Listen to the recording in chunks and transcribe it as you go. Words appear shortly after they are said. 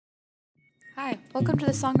Hi, welcome to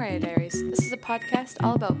the Songwriter Diaries. This is a podcast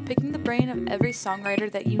all about picking the brain of every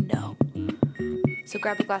songwriter that you know. So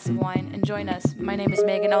grab a glass of wine and join us. My name is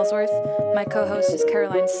Megan Ellsworth. My co-host is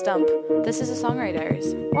Caroline Stump. This is the Songwriter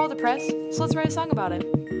Diaries. We're all depressed, so let's write a song about it.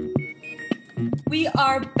 We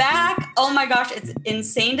are back. Oh my gosh, it's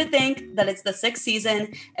insane to think that it's the 6th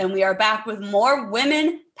season and we are back with more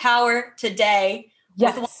women power today.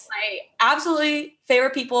 Yes. With one of my absolute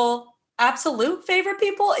favorite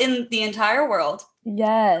people in the entire world.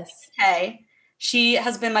 Yes. DeTaeye. She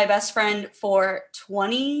has been my best friend for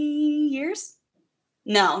 20 years?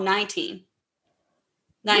 No, 19.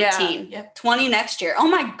 19. Yeah. Yep. 20 next year. Oh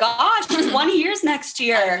my gosh, 20 years next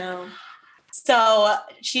year. I know. So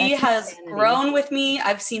she That's has insanity. grown with me.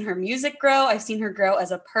 I've seen her music grow. I've seen her grow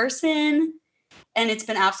as a person. And it's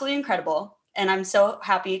been absolutely incredible. And I'm so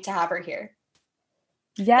happy to have her here.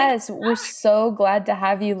 Yes, we're so glad to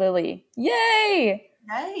have you, Lily. Yay!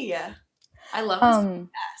 Hey, I love this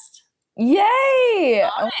podcast. Yay!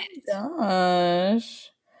 Love Oh my gosh.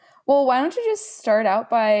 Well, why don't you just start out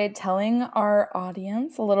by telling our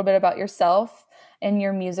audience a little bit about yourself and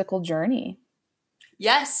your musical journey?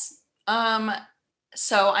 Yes.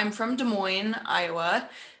 So I'm from Des Moines, Iowa.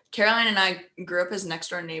 Caroline and I grew up as next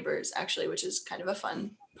door neighbors, actually, which is kind of a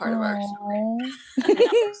fun part of our story.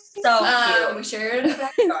 So cute. We shared a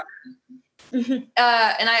backyard. And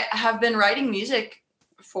I have been writing music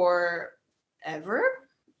forever.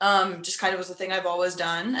 Just kind of was the thing I've always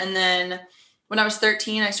done. And then when I was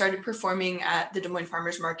 13, I started performing at the Des Moines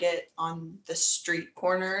Farmers Market on the street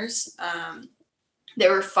corners.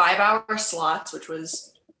 There were 5-hour slots, which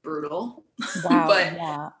was brutal. Wow. But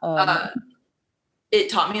yeah. it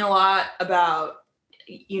taught me a lot about,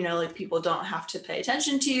 like people don't have to pay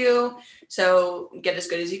attention to you. So get as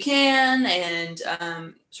good as you can and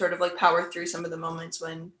sort of like power through some of the moments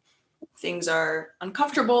when things are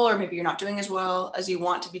uncomfortable or maybe you're not doing as well as you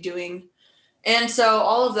want to be doing. And so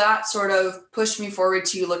all of that sort of pushed me forward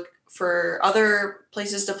to look for other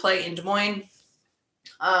places to play in Des Moines.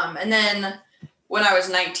 And then when I was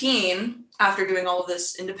 19, after doing all of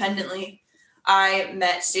this independently, I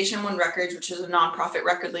met Station One Records, which is a nonprofit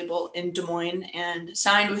record label in Des Moines, and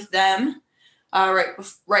signed with them right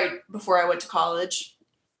before I went to college.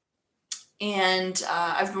 And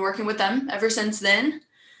I've been working with them ever since then.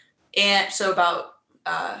 And so about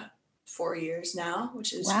 4 years now,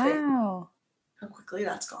 which is great. Wow. How quickly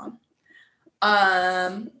that's gone.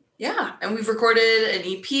 Yeah, and we've recorded an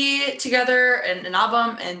EP together and an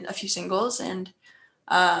album and a few singles and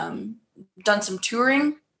done some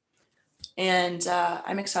touring. And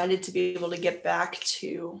I'm excited to be able to get back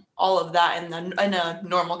to all of that in a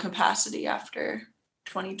normal capacity after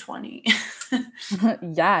 2020.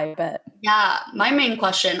 Yeah, I bet. Yeah, my main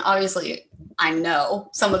question, obviously, I know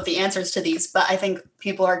some of the answers to these, but I think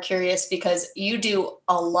people are curious because you do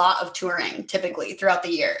a lot of touring typically throughout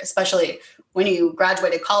the year, especially when you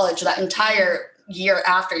graduated college, that entire year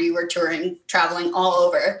after you were touring, traveling all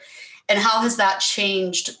over. And how has that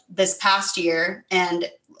changed this past year and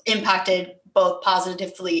impacted both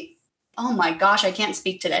positively, oh my gosh, I can't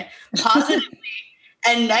speak today, positively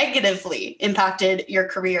and negatively impacted your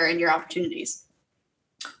career and your opportunities?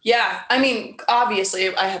 Yeah, I mean,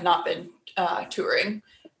 obviously I have not been touring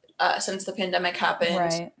since the pandemic happened.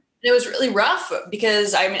 Right. It was really rough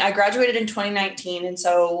because I graduated in 2019. And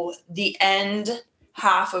so the end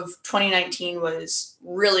half of 2019 was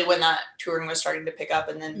really when that touring was starting to pick up.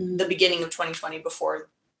 And then the beginning of 2020 before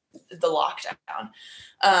the lockdown.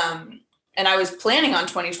 And I was planning on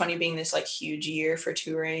 2020 being this like huge year for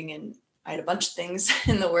touring. And I had a bunch of things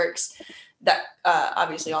in the works that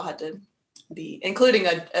obviously all had to be, including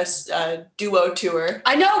a duo tour.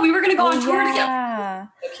 I know, we were going to go on tour together. Yeah.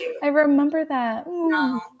 So cute. I remember that.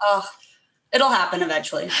 Oh, it'll happen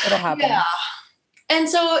eventually. It'll happen. Yeah. And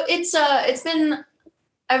so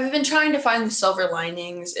I've been trying to find the silver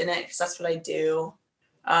linings in it because that's what I do.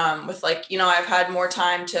 With I've had more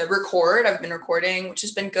time to record. I've been recording, which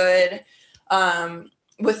has been good.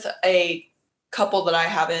 With a couple that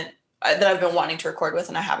I've been wanting to record with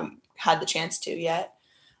and I haven't had the chance to yet.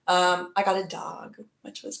 I got a dog,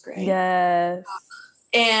 which was great. Yes.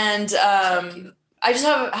 And I just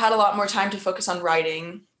have had a lot more time to focus on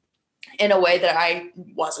writing in a way that I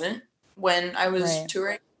wasn't when I was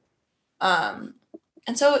touring.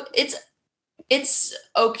 And so it's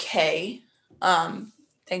okay.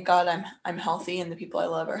 Thank God I'm healthy and the people I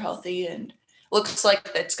love are healthy, and looks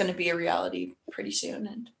like that's going to be a reality pretty soon.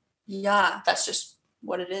 And yeah, that's just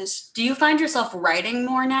what it is. Do you find yourself writing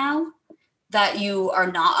more now that you are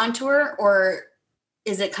not on tour, or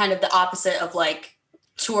is it kind of the opposite of like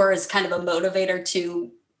tour is kind of a motivator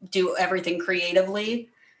to do everything creatively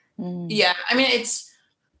Yeah, I mean,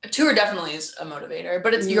 a tour definitely is a motivator,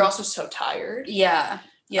 but you're also so tired. Yeah.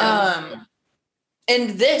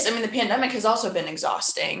 And this, I mean, the pandemic has also been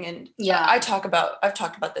exhausting, and I've talked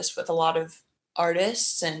about this with a lot of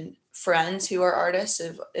artists and friends who are artists.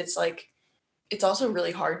 It's like, it's also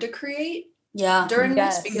really hard to create during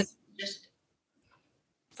this because it's just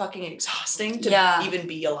fucking exhausting to even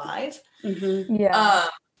be alive.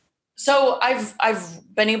 So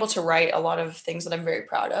I've been able to write a lot of things that I'm very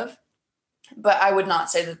proud of, but I would not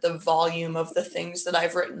say that the volume of the things that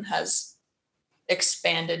I've written has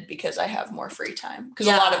expanded because I have more free time, because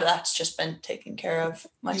a lot of that's just been taken care of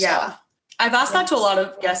myself. I've asked that to a lot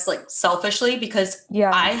of guests, like selfishly, because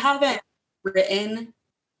I haven't written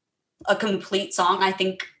a complete song, I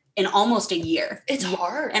think, in almost a year. It's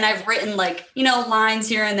hard. And I've written like, lines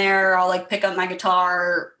here and there. I'll like pick up my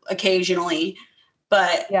guitar occasionally,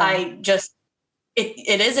 but I just,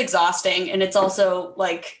 it is exhausting. And it's also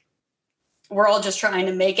like, we're all just trying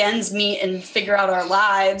to make ends meet and figure out our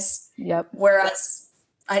lives. Yep. Whereas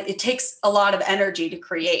it takes a lot of energy to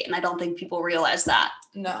create. And I don't think people realize that.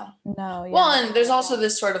 No. Yeah. Well, and there's also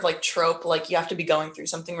this sort of like trope, like you have to be going through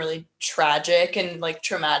something really tragic and like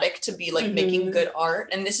traumatic to be like making good art.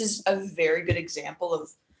 And this is a very good example of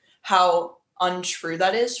how untrue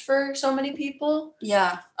that is for so many people.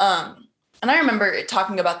 Yeah. And I remember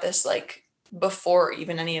talking about this like before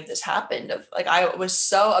even any of this happened, of like, I was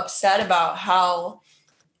so upset about how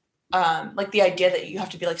like the idea that you have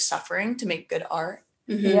to be like suffering to make good art.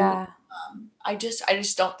 Yeah. I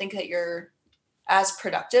just don't think that you're as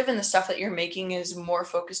productive, and the stuff that you're making is more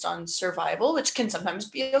focused on survival, which can sometimes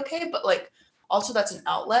be okay, but like also that's an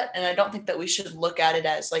outlet, and I don't think that we should look at it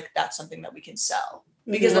as like that's something that we can sell,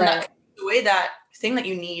 because then that the way that thing that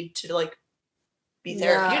you need to like be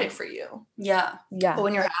therapeutic for you. Yeah. But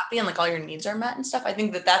when you're happy and like all your needs are met and stuff, I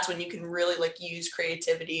think that that's when you can really like use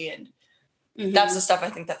creativity, and that's the stuff I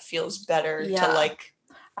think that feels better to like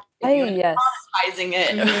monetizing it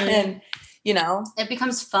and it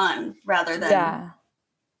becomes fun rather than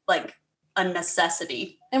like a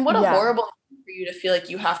necessity. And what a horrible thing for you to feel like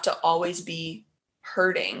you have to always be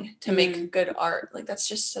hurting to make good art. Like that's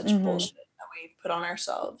just such bullshit that we put on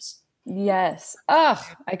ourselves. Yes. Ugh,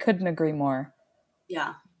 I couldn't agree more.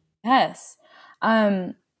 Yeah. Yes.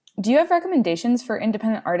 Do you have recommendations for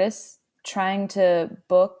independent artists trying to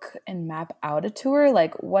book and map out a tour?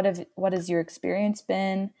 Like what has your experience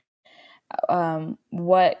been?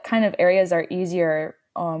 What kind of areas are easier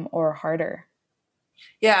or harder?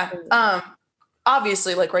 Yeah.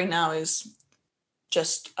 Obviously like right now is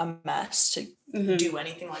just a mess to do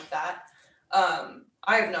anything like that.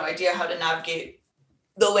 I have no idea how to navigate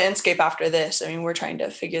the landscape after this. I mean, we're trying to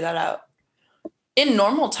figure that out. In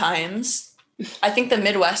normal times, I think the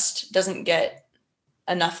Midwest doesn't get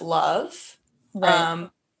enough love. Right.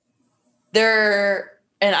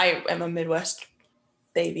 And I am a Midwest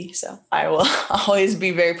baby, so I will always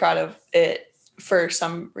be very proud of it for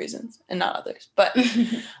some reasons and not others. But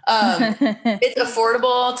it's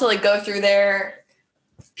affordable to like go through there.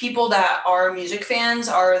 People that are music fans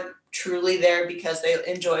are truly there because they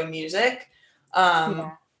enjoy music.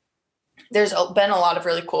 There's been a lot of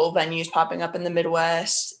really cool venues popping up in the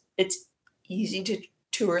Midwest. It's easy to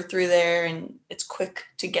tour through there, and it's quick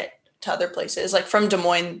to get to other places. Like from Des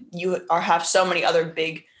Moines, you have so many other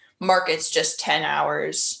big markets just 10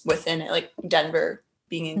 hours within it, like Denver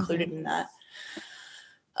being included in that.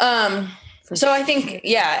 So I think,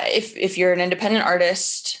 if you're an independent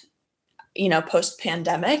artist,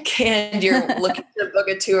 post-pandemic and you're looking to book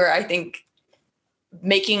a tour, I think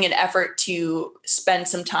making an effort to spend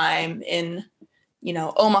some time in,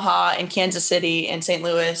 Omaha and Kansas City and St.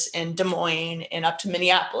 Louis and Des Moines and up to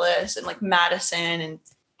Minneapolis and like Madison. And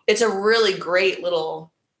it's a really great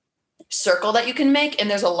little circle that you can make. And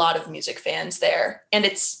there's a lot of music fans there. And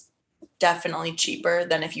it's definitely cheaper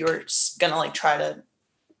than if you were going to like try to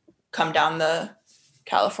come down the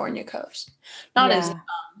California coast. Not as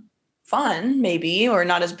fun maybe, or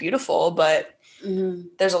not as beautiful, but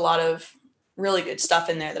there's a lot of really good stuff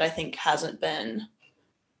in there that I think hasn't been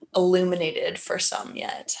illuminated for some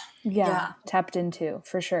yet. Yeah. Tapped into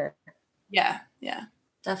for sure. Yeah.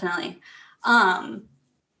 Definitely.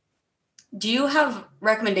 Do you have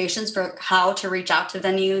recommendations for how to reach out to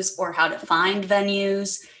venues or how to find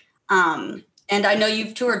venues? And I know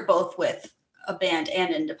you've toured both with a band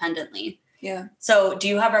and independently. Yeah. So do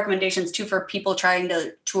you have recommendations too for people trying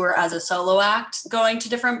to tour as a solo act going to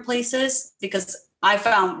different places? Because I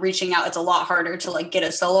found reaching out, it's a lot harder to like get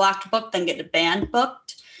a solo act booked than get a band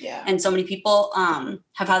booked. Yeah. And so many people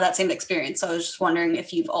have had that same experience. So I was just wondering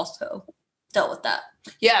if you've also dealt with that.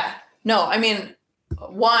 Yeah. No, I mean,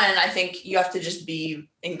 one, I think you have to just be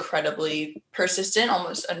incredibly persistent,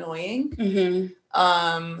 almost annoying.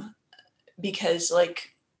 Because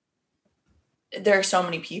like there are so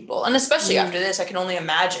many people, and especially after this, I can only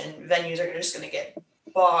imagine venues are just going to get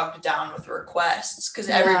bogged down with requests because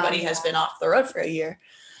everybody has been off the road for a year.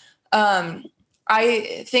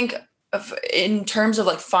 I think in terms of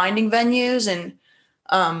like finding venues and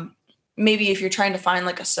maybe if you're trying to find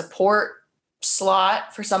like a support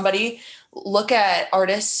slot for somebody, look at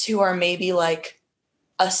artists who are maybe like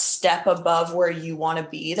a step above where you want to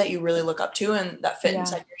be, that you really look up to and that fit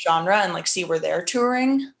inside your genre, and like see where they're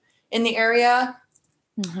touring in the area.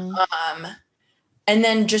 And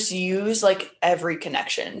then just use like every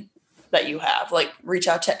connection that you have, like reach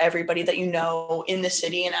out to everybody that you know in the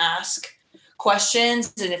city and ask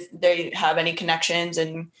questions, and if they have any connections.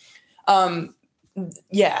 And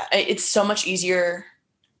it's so much easier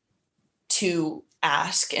to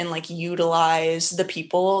ask and like utilize the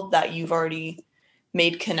people that you've already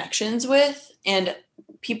made connections with, and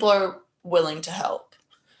people are willing to help.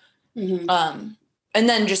 And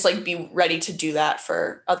then just like be ready to do that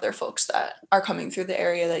for other folks that are coming through the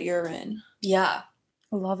area that you're in. Yeah.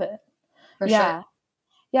 I love it. For sure.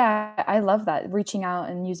 Yeah, I love that. Reaching out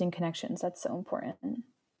and using connections. That's so important.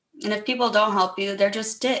 And if people don't help you, they're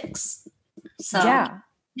just dicks. So yeah.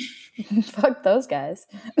 Fuck those guys.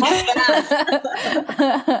 Reach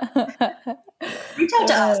out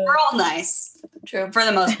to us. We're all nice. True. For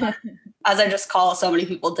the most part. As I just call so many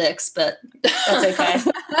people dicks, but that's okay.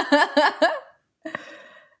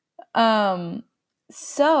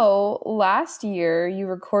 So last year you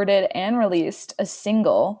recorded and released a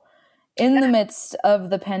single in the midst of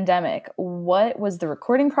the pandemic. What was the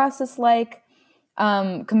recording process like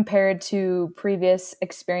compared to previous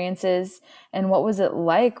experiences, and what was it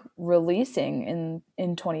like releasing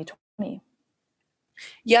in 2020?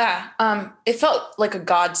 Yeah, it felt like a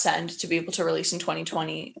godsend to be able to release in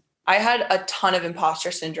 2020. I had a ton of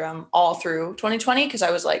imposter syndrome all through 2020 because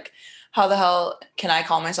I was like, how the hell can I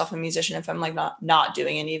call myself a musician if I'm like not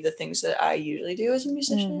doing any of the things that I usually do as a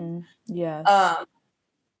musician? Yeah.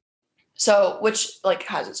 So which like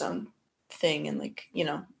has its own thing, and like, you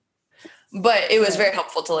know, but it was very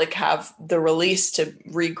helpful to like have the release to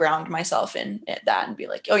reground myself in that and be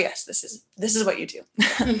like, oh yes, this is what you do.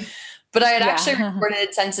 But I had actually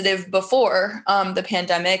recorded Sensitive before the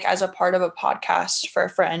pandemic as a part of a podcast for a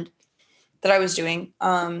friend that I was doing.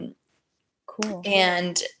 Cool.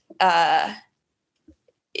 And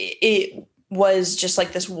it was just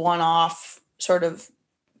like this one-off sort of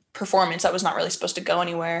performance that was not really supposed to go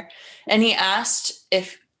anywhere. And he asked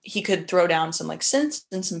if he could throw down some like synths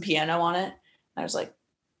and some piano on it. I was like,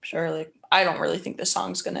 sure. Like, I don't really think this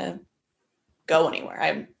song's gonna go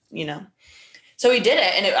anywhere. So he did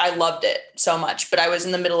it, and I loved it so much, but I was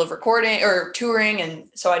in the middle of recording or touring, and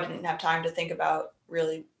so I didn't have time to think about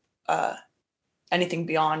really anything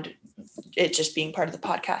beyond it just being part of the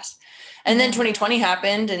podcast. And then 2020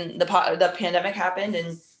 happened, and the pandemic happened,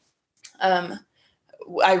 and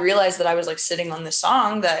I realized that I was like sitting on this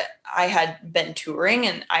song that I had been touring,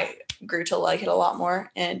 and I grew to like it a lot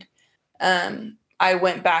more. And I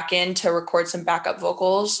went back in to record some backup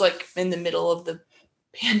vocals like in the middle of the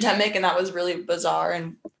pandemic, and that was really bizarre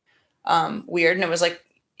and weird. And it was like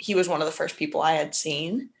he was one of the first people I had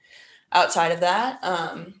seen outside of that.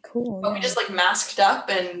 Cool. But we just like masked up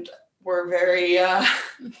and were very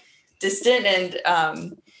distant,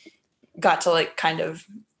 and got to like kind of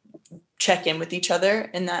check in with each other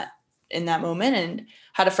in that moment, and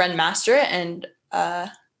had a friend master it and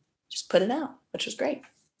just put it out, which was great.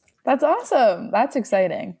 That's awesome. That's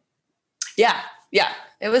exciting. Yeah,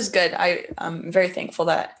 it was good. I'm very thankful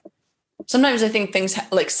that sometimes I think things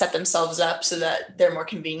like set themselves up so that they're more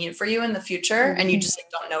convenient for you in the future, and you just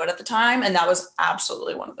like, don't know it at the time. And that was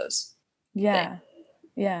absolutely one of those. Yeah. things.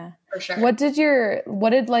 Yeah. For sure. What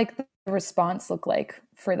did like the response look like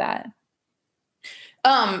for that?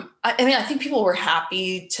 I think people were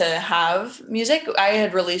happy to have music. I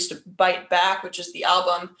had released Bite Back, which is the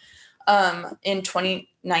album, in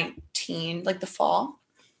 2019, like the fall.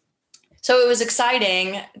 So it was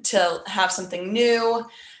exciting to have something new.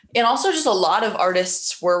 And also just a lot of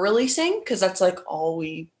artists were releasing, because that's like all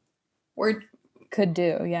we could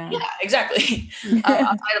do. Yeah. Yeah, exactly.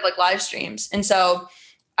 Outside of like live streams. And so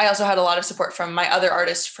I also had a lot of support from my other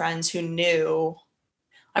artist friends who knew.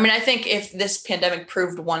 I mean, I think if this pandemic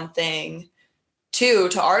proved one thing too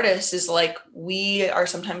to artists is like, we are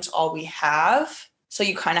sometimes all we have. So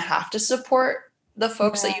you kind of have to support the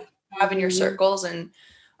folks that you have in your circles, and,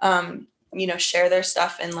 share their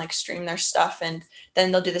stuff and like stream their stuff, and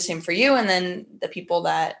then they'll do the same for you. And then the people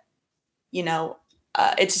that,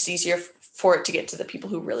 it's just easier for it to get to the people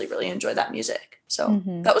who really, really enjoy that music. So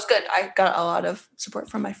Mhm. that was good. I got a lot of support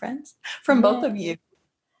from my friends, from both of you.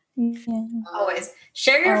 Yeah. Always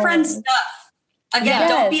share your friends' Always. stuff. Again,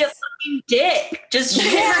 don't be a Yes. fucking dick. Just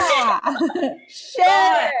share it. Yeah.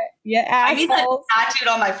 Share. Yeah, I need that assholes. tattooed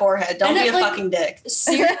on my forehead. Don't And be it, a fucking dick.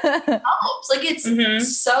 Seriously helps. Like it's Mhm.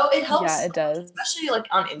 so it helps. Yeah, it does. Especially like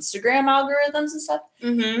on Instagram algorithms and stuff.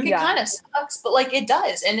 Mm-hmm. It Yeah. kind of sucks, but like it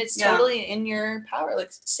does, and it's Yeah. totally in your power. Like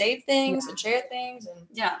save things and share things, and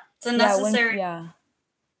Yeah, it's a Yeah, necessary.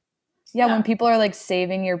 when people are like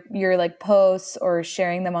saving your like posts or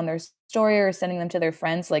sharing them on their story or sending them to their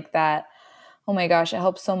friends like that, oh my gosh, it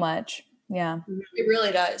helps so much. Yeah. it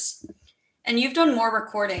really does. And you've done more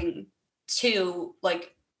recording too,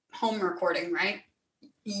 like home recording, right?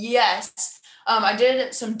 Yes, I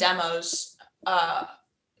did some demos. I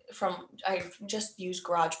just use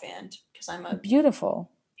GarageBand because I'm a Beautiful.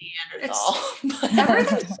 Neanderthal.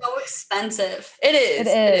 Everything's so expensive. It is.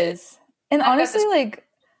 It is. And I've got honestly, this- like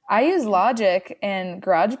I use Logic, and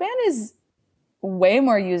GarageBand is way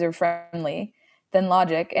more user friendly than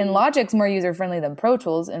Logic, and Logic's more user friendly than Pro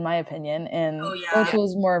Tools, in my opinion, and Oh, yeah. Pro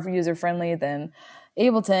Tools more user friendly than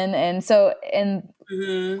Ableton, and so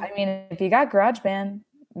Mm-hmm. I mean, if you got GarageBand,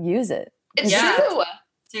 use it. It's Yeah. true.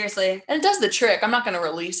 Seriously. And it does the trick. I'm not going to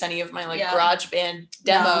release any of my like Yeah. GarageBand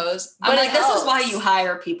demos, I'm but like, it this is helps. why you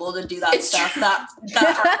hire people to do that It's stuff. true. That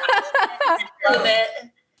love it.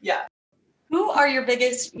 Yeah. Who are your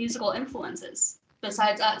biggest musical influences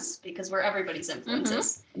besides us? Because we're everybody's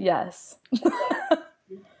influences. Yes.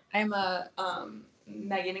 I'm a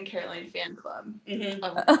Megan and Caroline fan club. Mm-hmm.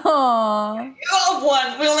 Aww. Of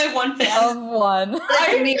one. We only have one fan. Of one.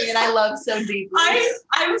 I mean, and I love so deeply.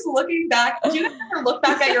 I was looking back. Do you ever look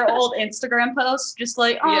back at your old Instagram posts? Just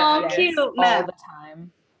like, oh, Yeah, Yes, cute, all man. the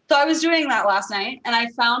time. So I was doing that last night, and I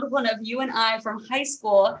found one of you and I from high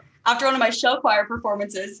school after one of my show choir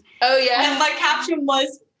performances. Oh yeah. And my caption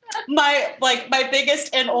was, my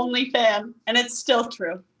biggest and only fan, and it's still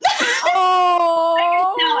true.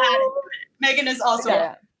 Oh. Megan is also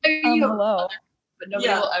Yeah. Hello. But nobody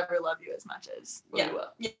Yeah. will ever love you as much as we Yeah. will.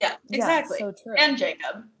 Yeah, exactly. Yeah, so true. And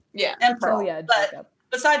Jacob Yeah. and Pearl. Oh yeah, But Jacob.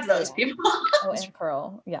 besides those Yeah. people, Oh, and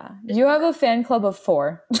Pearl. Yeah. You have a fan club of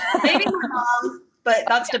 4. maybe my mom, but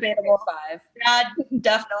that's debatable. 5. Dad,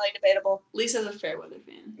 definitely debatable. Lisa's a Fairweather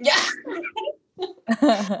fan. Yeah,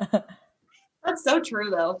 that's so true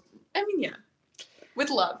though. I mean, yeah. With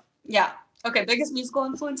love. Yeah. Okay, biggest musical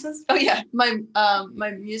influences? Oh yeah. My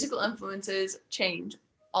musical influences change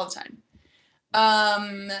all the time.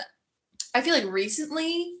 I feel like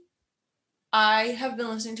recently I have been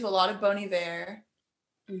listening to a lot of Bon Iver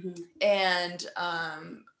Mm-hmm. and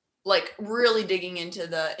like really digging into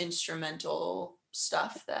the instrumental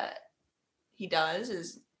stuff that he does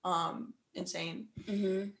is insane. Mm-hmm.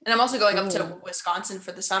 And I'm also going up to Ooh. Wisconsin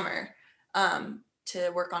for the summer to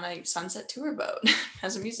work on a sunset tour boat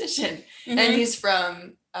as a musician. And he's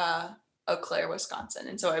from Eau Claire, Wisconsin.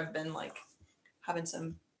 And so I've been like having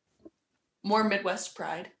some more Midwest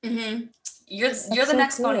pride. Mm-hmm. You're the so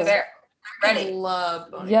next Bon cool. Iver. I'm I ready.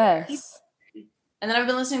 love Bon Iver. Yes. And then I've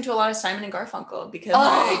been listening to a lot of Simon and Garfunkel because Oh.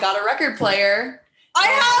 I got a record player. I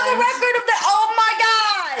have the record of that.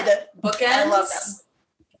 Oh my god! Bookends. I love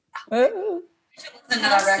them. Ooh. Listen to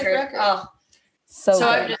that Fantastic record. record. Oh, So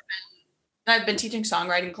So good. I've been teaching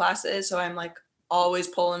songwriting classes, so I'm like always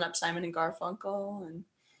pulling up Simon and Garfunkel, and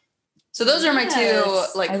so those are my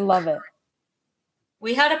Yes. two like I love it.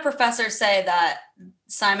 we had a professor say that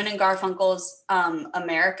Simon and Garfunkel's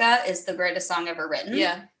 "America" is the greatest song ever written.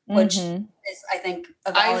 yeah. Which Mhm. is, I think,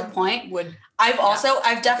 a valid point. Would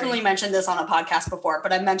I've definitely mentioned this on a podcast before,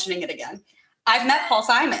 but I'm mentioning it again. I've met Paul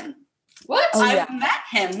Simon. what? Oh, I've yeah. met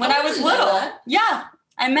him when Oh, I I was didn't know little. that. Yeah,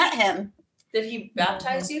 I met him. Did he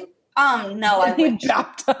baptize you? No, I He wish.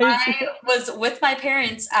 baptized I you. was with my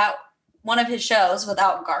parents at one of his shows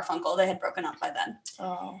without Garfunkel. They had broken up by then.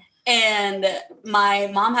 Oh. And my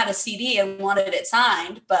mom had a CD and wanted it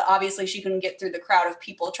signed, but obviously she couldn't get through the crowd of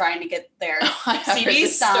people trying to get their I have heard CDs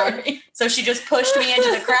this signed. story. So she just pushed me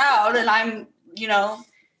into the crowd, and I'm,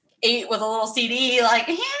 8 with a little CD, like,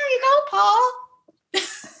 here you go, Paul.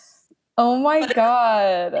 Oh my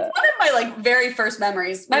god. One of my very first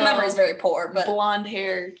memories. My Well, memory is very poor, but Blonde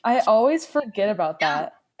hair. I always forget about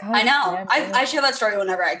that. God I know. damn I it. share that story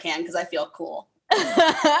whenever I can because I feel cool. Because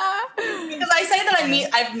I say that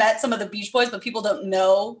I've met some of the Beach Boys, but people don't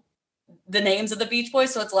know the names of the Beach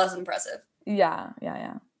Boys, so it's less impressive. yeah.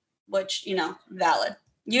 Which, valid.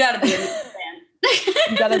 You got to be a fan.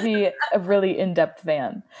 You gotta be a really in-depth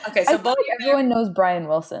fan. Okay, I so feel like everyone knows Brian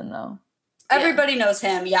Wilson, though. everybody knows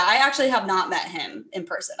him. Yeah, I actually have not met him in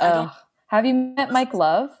person. I don't. Have you met Mike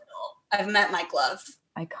Love? I've met Mike Love.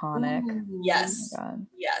 Iconic. Ooh. Yes. Oh my God.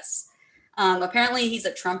 Yes. Apparently he's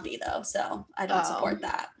a Trumpy though, so I don't support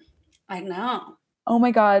that. I know. Oh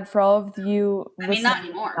my God, for all of you I mean, not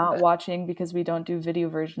listening, anymore. not but- watching because we don't do video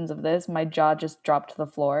versions of this, my jaw just dropped to the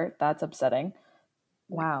floor. That's upsetting.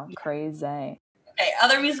 Wow, crazy. Okay,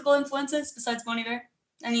 other musical influences besides Bon Iver?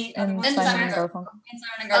 Any other And ones? Simon and Simon Garfunkel. And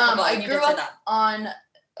Simon and Garfunkel. I you grew did say up that. on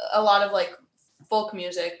a lot of like folk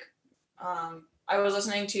music. I was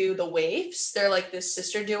listening to the Waifs. They're like this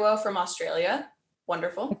sister duo from Australia.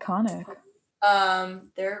 Wonderful. Iconic.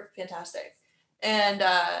 They're fantastic. And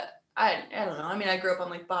I don't know. I mean, I grew up on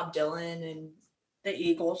like Bob Dylan and The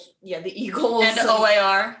Eagles. the Eagles And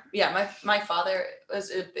OAR. Yeah, my father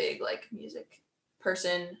was a big like music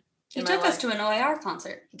person. He took us to an OAR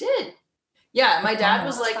concert. He did. Yeah, my dad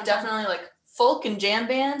was That's like fun. definitely like folk and jam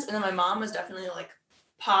bands, and then my mom was definitely like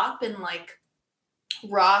pop and like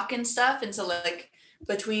rock and stuff. And so like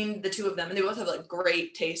between the two of them, and they both have like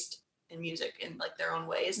great taste in music in like their own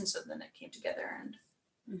ways. And so then it came together, and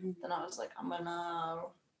then I was like, I'm gonna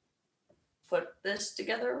put this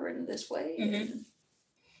together in this way. And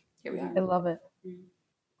here we are. I love it.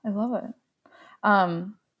 I love it.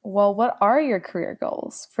 Well, what are your career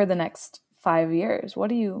goals for the next 5 years?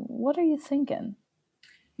 What are you thinking?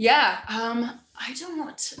 Yeah, I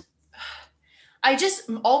don't. I just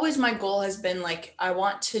always my goal has been like I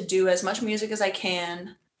want to do as much music as I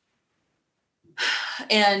can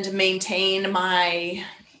and maintain my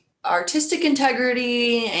artistic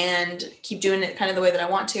integrity and keep doing it kind of the way that I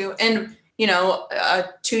want to. And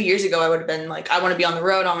 2 years ago I would have been like, I want to be on the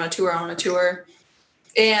road, I want to tour.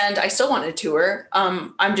 And I still want to tour.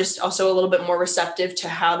 I'm just also a little bit more receptive to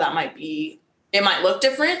how that might be. It might look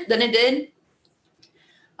different than it did.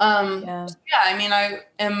 I mean, I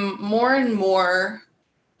am more and more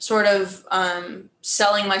sort of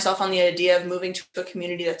selling myself on the idea of moving to a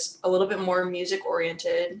community that's a little bit more music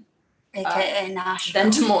oriented. AKA Nashville.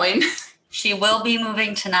 Than Des Moines. She will be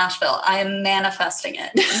moving to Nashville. I am manifesting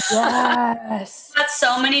it. Yes. Got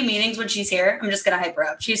so many meetings when she's here. I'm just gonna hype her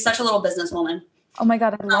up. She's such a little businesswoman. Oh my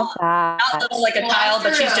God, I love that. Not little like a child,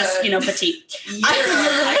 but she's just, petite. Year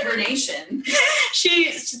of hibernation.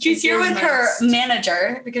 She's here with her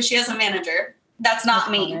manager because she has a manager. That's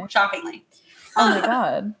not me, shockingly. Oh my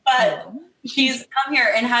God. But she's come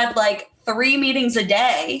here and had like 3 meetings a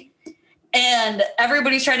day, and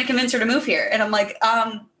everybody's trying to convince her to move here. And I'm like,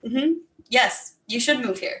 yes, you should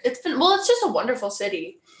move here. It's just a wonderful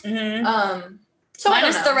city. Mm-hmm. So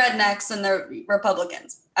minus the rednecks and the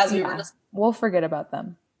Republicans, as we were just. We'll forget about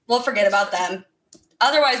them. We'll forget about them.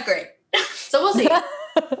 Otherwise, great. So we'll see.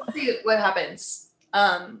 We'll see what happens.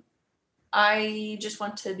 I just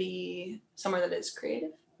want to be somewhere that is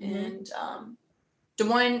creative, and Des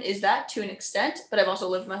Moines is that to an extent. But I've also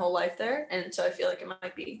lived my whole life there, and so I feel like it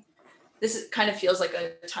might be. Kind of feels like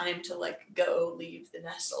a time to like go leave the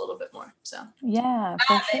nest a little bit more. So Yeah.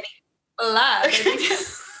 For sure. baby.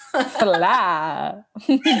 Fla.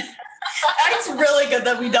 It's really good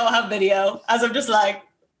that we don't have video, as I'm just like,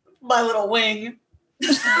 my little wing.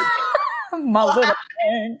 My little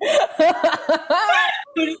thing.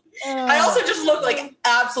 I also just look like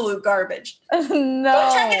absolute garbage. No.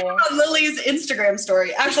 Go check it out on Lily's Instagram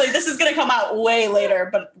story. Actually, this is going to come out way later,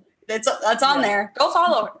 but that's on there. Go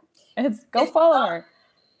follow her. Go follow her.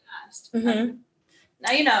 Mm-hmm.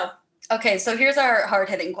 Now you know. Okay, so here's our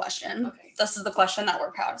hard-hitting question. Okay. This is the question that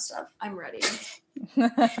we're proudest of. I'm ready.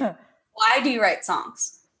 Why do you write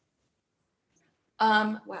songs?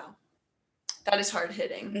 Wow. That is hard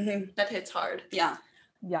hitting. Mm-hmm. That hits hard. Yeah.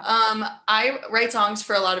 Yeah. I write songs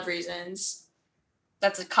for a lot of reasons.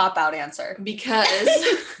 That's a cop-out answer. Because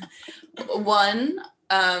one,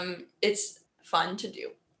 it's fun to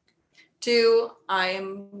do. 2, I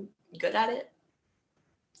am good at it.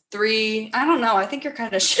 3, I don't know. I think you're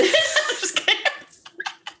kind of shit. I'm just kidding.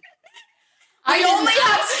 We only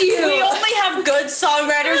have good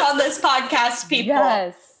songwriters on this podcast, people.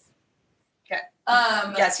 Yes. Okay.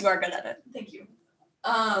 Yes, you are good at it. Thank you.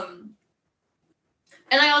 And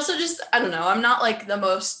I also just, I don't know, I'm not like the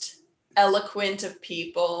most eloquent of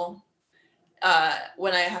people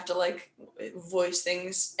when I have to like voice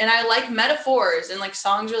things. And I like metaphors, and like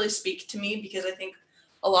songs really speak to me because I think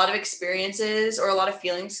a lot of experiences or a lot of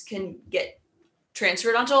feelings can get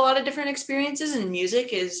transferred onto a lot of different experiences, and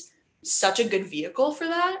music is such a good vehicle for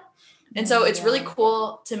that. And so it's really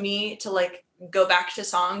cool to me to like go back to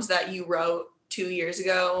songs that you wrote 2 years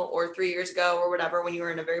ago or 3 years ago or whatever, when you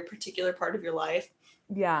were in a very particular part of your life.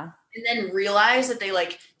 Yeah. And then realize that they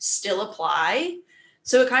like still apply.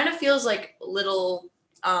 So it kind of feels like little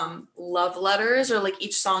love letters, or like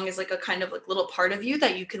each song is like a kind of like little part of you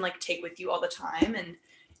that you can like take with you all the time. And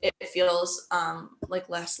it feels like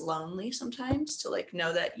less lonely sometimes to like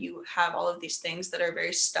know that you have all of these things that are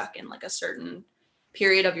very stuck in like a certain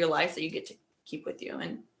period of your life that you get to keep with you.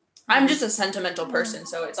 And I'm just a sentimental person,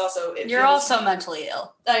 so it's also You're also mentally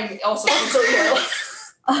ill. I'm also mentally ill.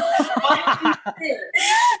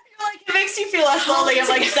 Like, it makes you feel less lonely. I'm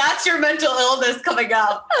like, that's your mental illness coming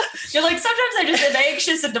up. You're like, sometimes I just am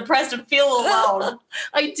anxious and depressed and feel alone.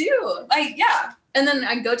 I do. Yeah. And then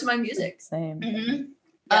I go to my music. Same. Mm-hmm.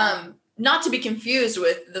 Yeah. Not to be confused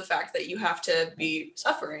with the fact that you have to be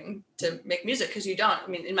suffering to make music, because you don't. I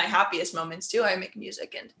mean, in my happiest moments too, I make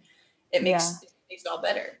music, and it makes it all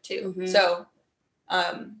better too. Mm-hmm. So,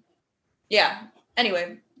 yeah.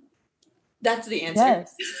 Anyway, that's the answer.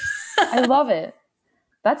 Yes. I love it.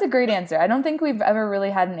 That's a great answer. I don't think we've ever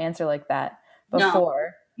really had an answer like that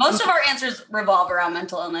before. No. Most of our answers revolve around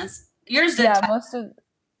mental illness. Yours did, but just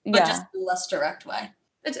in a less direct way.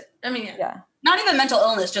 Not even mental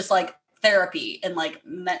illness, just like therapy and like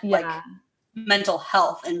mental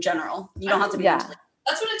health in general. You don't have to be. That's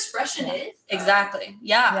what expression is. Exactly.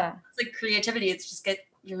 Yeah. It's like creativity. It's just get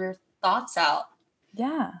your thoughts out.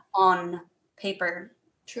 Yeah. On paper.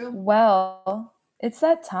 True. Well, it's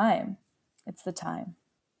that time. It's the time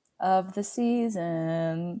of the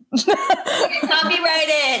season.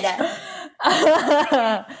 Copyrighted.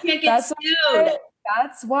 Can't get sued.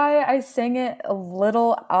 That's why I sang it a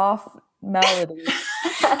little off melody.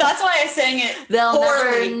 That's why I sang it. They'll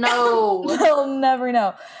poorly. never know. They'll never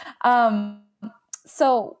know.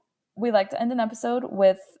 So we like to end an episode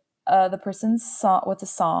with the person's song, with a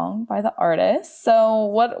song by the artist. So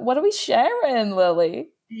what are we sharing,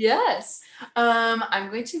 Lily? Yes. I'm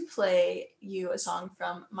going to play you a song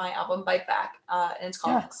from my album Bite Back, and it's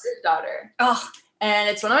called Daughter. Oh, and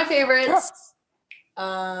it's one of my favorites. Yes.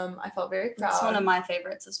 I felt very proud. It's one of my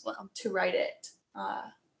favorites as well. To write it.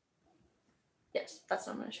 Yes, that's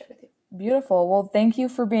what I'm going to share with you. Beautiful. Well, thank you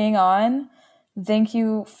for being on. Thank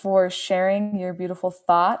you for sharing your beautiful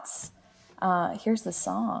thoughts. Here's the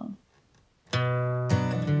song.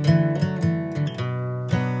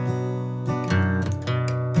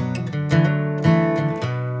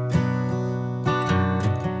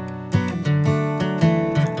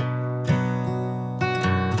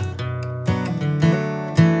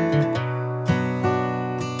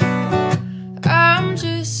 I'm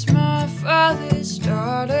just my father's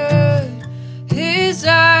daughter. His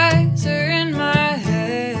eyes are in my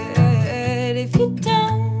head. If you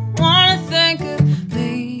don't want to think of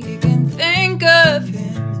me, you can think of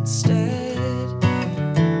him instead.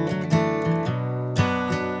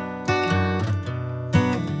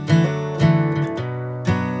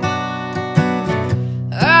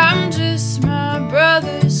 I'm just my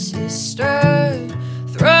brother's sister.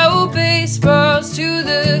 Throw baseballs to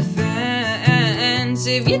the fence.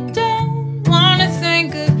 If you don't want to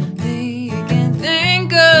think of me, you can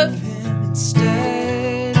think of him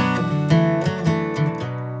instead.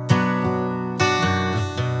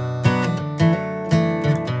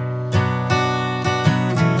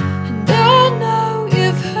 And I know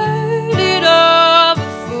you've heard it all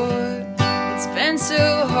before. It's been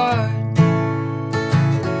so hard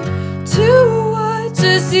to watch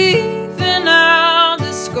us even out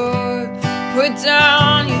the score. Put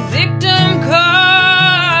down your victim card.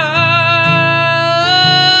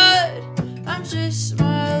 I'm just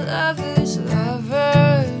my lover's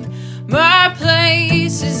lover. My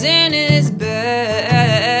place is in his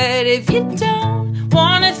bed. If you don't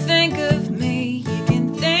want to think of me, you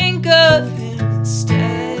can think of him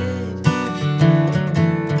instead.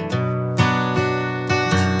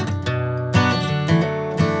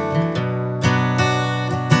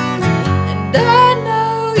 And I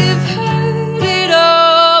know you've heard it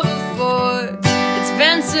all before. It's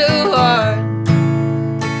been so hard,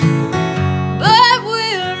 but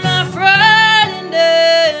we're not frightened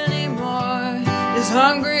anymore. As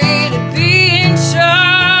hungry